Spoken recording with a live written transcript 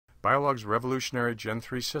Biolog's revolutionary Gen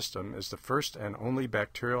 3 system is the first and only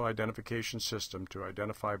bacterial identification system to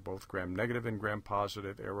identify both gram-negative and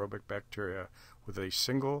gram-positive aerobic bacteria with a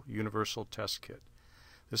single universal test kit.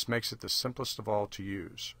 This makes it the simplest of all to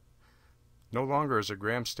use. No longer is a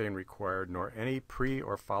gram stain required, nor any pre-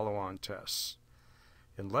 or follow-on tests.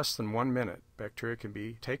 In less than 1 minute, bacteria can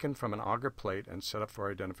be taken from an agar plate and set up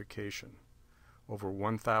for identification. Over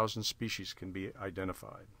 1,000 species can be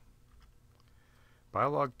identified.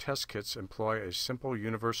 Biolog test kits employ a simple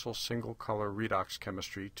universal single-color redox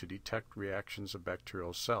chemistry to detect reactions of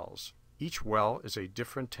bacterial cells. Each well is a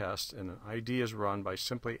different test, and an ID is run by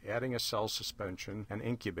simply adding a cell suspension and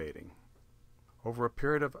incubating. Over a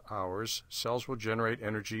period of hours, cells will generate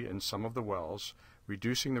energy in some of the wells,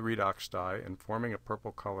 reducing the redox dye and forming a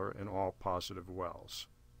purple color in all positive wells.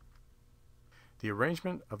 The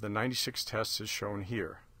arrangement of the 96 tests is shown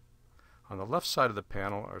here. On the left side of the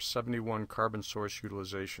panel are 71 carbon source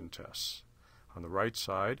utilization tests. On the right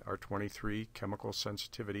side are 23 chemical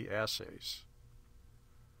sensitivity assays.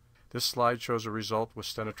 This slide shows a result with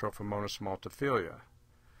Stenotrophomonas multifila.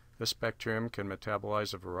 This bacterium can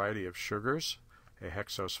metabolize a variety of sugars, a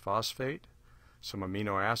hexose phosphate, some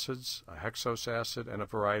amino acids, a hexose acid, and a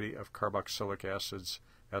variety of carboxylic acids,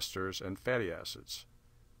 esters, and fatty acids.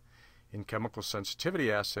 In chemical sensitivity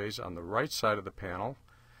assays on the right side of the panel,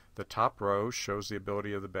 the top row shows the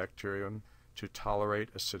ability of the bacterium to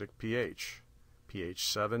tolerate acidic pH, pH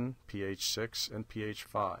 7, pH 6, and pH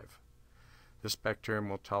 5. This bacterium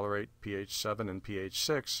will tolerate pH 7 and pH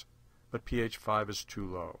 6, but pH 5 is too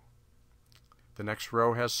low. The next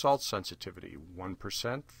row has salt sensitivity, 1%,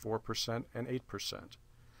 4%, and 8%.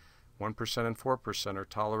 1% and 4% are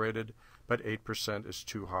tolerated, but 8% is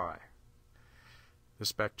too high.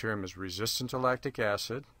 This bacterium is resistant to lactic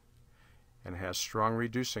acid and has strong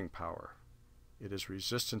reducing power. It is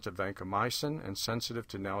resistant to vancomycin and sensitive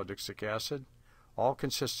to nalidixic acid, all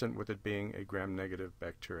consistent with it being a gram-negative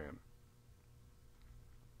bacterium.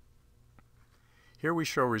 Here we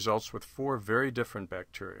show results with 4 very different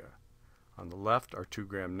bacteria. On the left are 2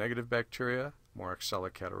 gram-negative bacteria, Moraxella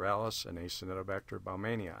catarrhalis and Acinetobacter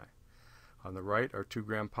baumannii. On the right are 2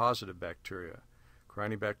 gram-positive bacteria,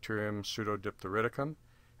 Corynebacterium pseudodiphtheriticum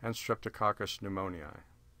and Streptococcus pneumoniae.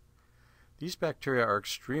 These bacteria are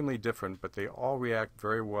extremely different, but they all react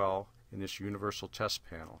very well in this universal test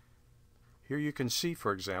panel. Here you can see,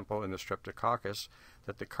 for example, in the Streptococcus,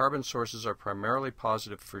 that the carbon sources are primarily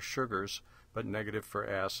positive for sugars, but negative for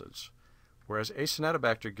acids, whereas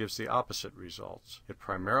Acinetobacter gives the opposite results. It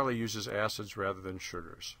primarily uses acids rather than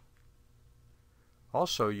sugars.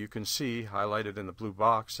 Also, you can see, highlighted in the blue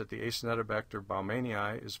box, that the Acinetobacter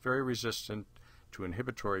baumannii is very resistant to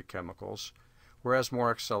inhibitory chemicals, whereas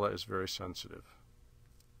Moraxella is very sensitive.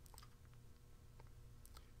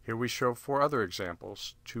 Here we show 4 other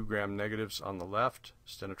examples, 2 gram-negatives on the left,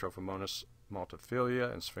 Stenotrophomonas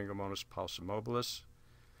multifila and Sphingomonas paucimobilis,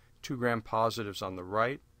 2 gram-positives on the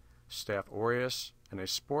right, Staph aureus, and a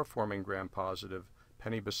spore-forming gram-positive,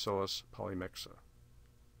 Penibacillus polymixa.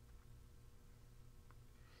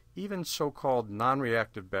 Even so-called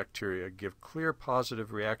non-reactive bacteria give clear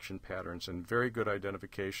positive reaction patterns and very good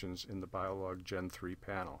identifications in the Biolog Gen 3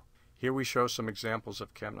 panel. Here we show some examples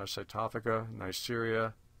of Capnocytophaga,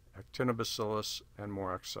 Neisseria, Actinobacillus, and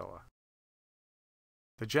Moraxella.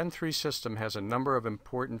 The Gen 3 system has a number of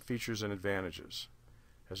important features and advantages.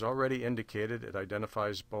 As already indicated, it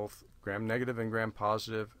identifies both gram-negative and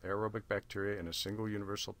gram-positive aerobic bacteria in a single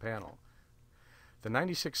universal panel. The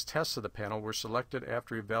 96 tests of the panel were selected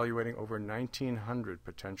after evaluating over 1,900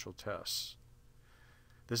 potential tests.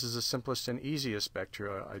 This is the simplest and easiest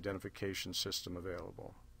bacterial identification system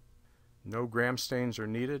available. No gram stains are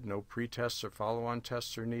needed, no pre-tests or follow-on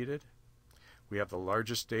tests are needed. We have the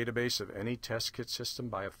largest database of any test kit system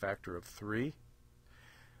by a factor of 3.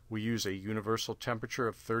 We use a universal temperature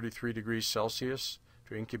of 33 degrees Celsius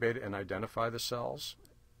to incubate and identify the cells.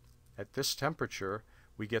 At this temperature,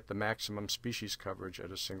 we get the maximum species coverage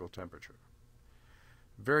at a single temperature.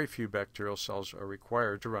 Very few bacterial cells are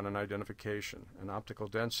required to run an identification. An optical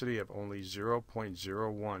density of only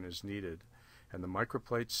 0.01 is needed, and the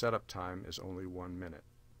microplate setup time is only 1 minute.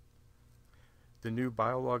 The new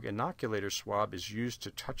Biolog inoculator swab is used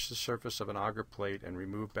to touch the surface of an agar plate and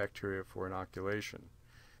remove bacteria for inoculation.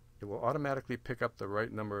 It will automatically pick up the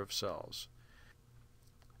right number of cells.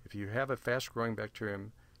 If you have a fast-growing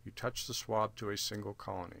bacterium, you touch the swab to a single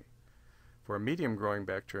colony. For a medium-growing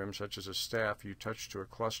bacterium, such as a staph, you touch to a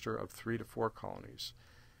cluster of 3 to 4 colonies.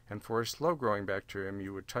 And for a slow-growing bacterium,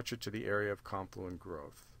 you would touch it to the area of confluent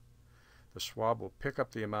growth. The swab will pick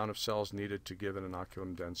up the amount of cells needed to give an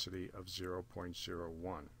inoculum density of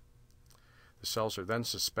 0.01. The cells are then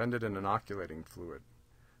suspended in inoculating fluid.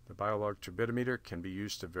 The Biolog turbidimeter can be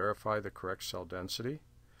used to verify the correct cell density.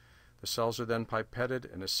 The cells are then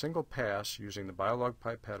pipetted in a single pass using the Biolog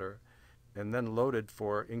pipetter and then loaded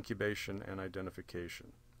for incubation and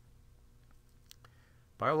identification.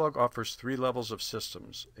 Biolog offers 3 levels of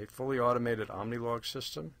systems: a fully automated OmniLog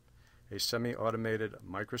system, a semi-automated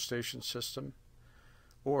MicroStation system,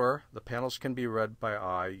 or the panels can be read by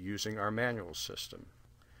eye using our manual system.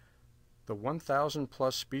 The 1,000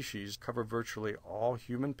 plus species cover virtually all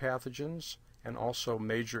human pathogens and also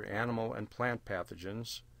major animal and plant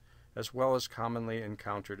pathogens, as well as commonly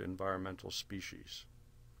encountered environmental species.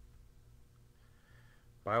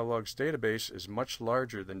 Biolog's database is much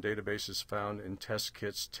larger than databases found in test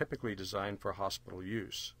kits typically designed for hospital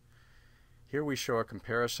use. Here we show a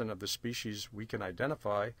comparison of the species we can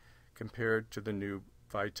identify compared to the new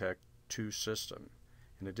Vitek 2 system.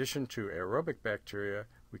 In addition to aerobic bacteria,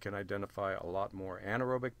 we can identify a lot more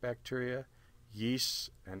anaerobic bacteria,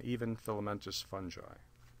 yeasts, and even filamentous fungi.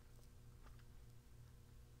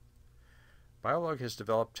 Biolog has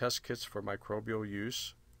developed test kits for microbial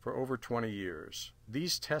use for over 20 years.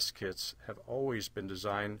 These test kits have always been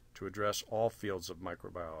designed to address all fields of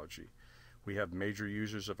microbiology. We have major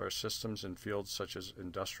users of our systems in fields such as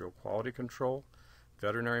industrial quality control,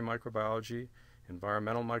 veterinary microbiology,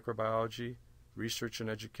 environmental microbiology, research and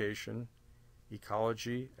education,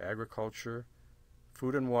 ecology, agriculture,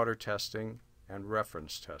 food and water testing, and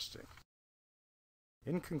reference testing.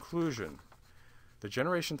 In conclusion, the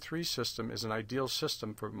Generation 3 system is an ideal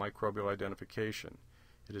system for microbial identification.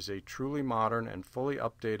 It is a truly modern and fully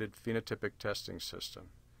updated phenotypic testing system.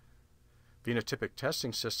 Phenotypic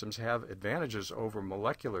testing systems have advantages over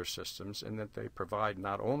molecular systems in that they provide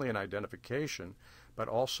not only an identification, but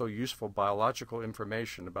also useful biological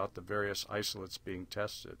information about the various isolates being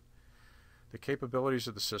tested. The capabilities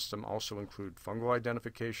of the system also include fungal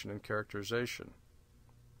identification and characterization.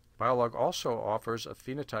 Biolog also offers a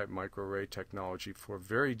phenotype microarray technology for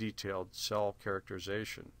very detailed cell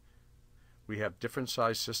characterization. We have different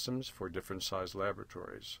size systems for different size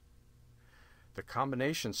laboratories. The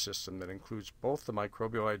combination system that includes both the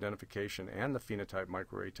microbial identification and the phenotype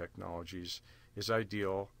microarray technologies is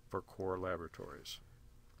ideal for core laboratories.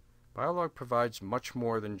 Biolog provides much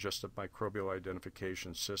more than just a microbial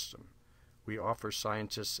identification system. We offer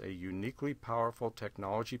scientists a uniquely powerful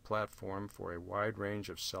technology platform for a wide range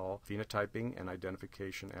of cell phenotyping and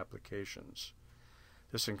identification applications.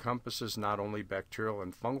 This encompasses not only bacterial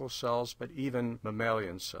and fungal cells, but even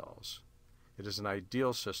mammalian cells. It is an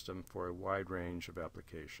ideal system for a wide range of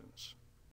applications.